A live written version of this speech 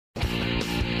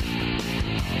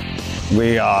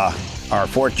We are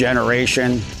fourth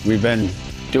generation. We've been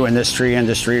doing this tree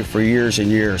industry for years and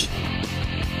years.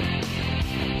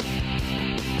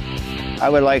 I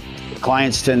would like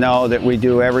clients to know that we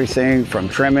do everything from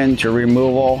trimming to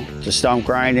removal to stump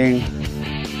grinding.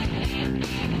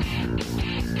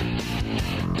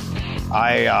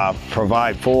 I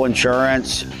provide full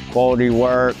insurance, quality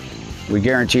work. We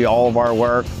guarantee all of our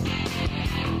work.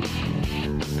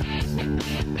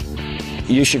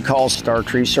 You should call Star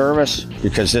Tree Service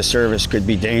because this service could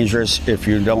be dangerous if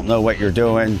you don't know what you're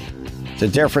doing. The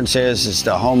difference is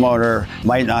the homeowner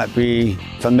might not be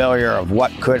familiar of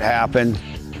what could happen.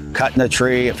 Cutting a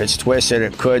tree, if it's twisted,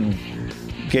 it could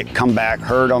come back,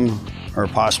 hurt them, or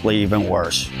possibly even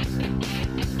worse.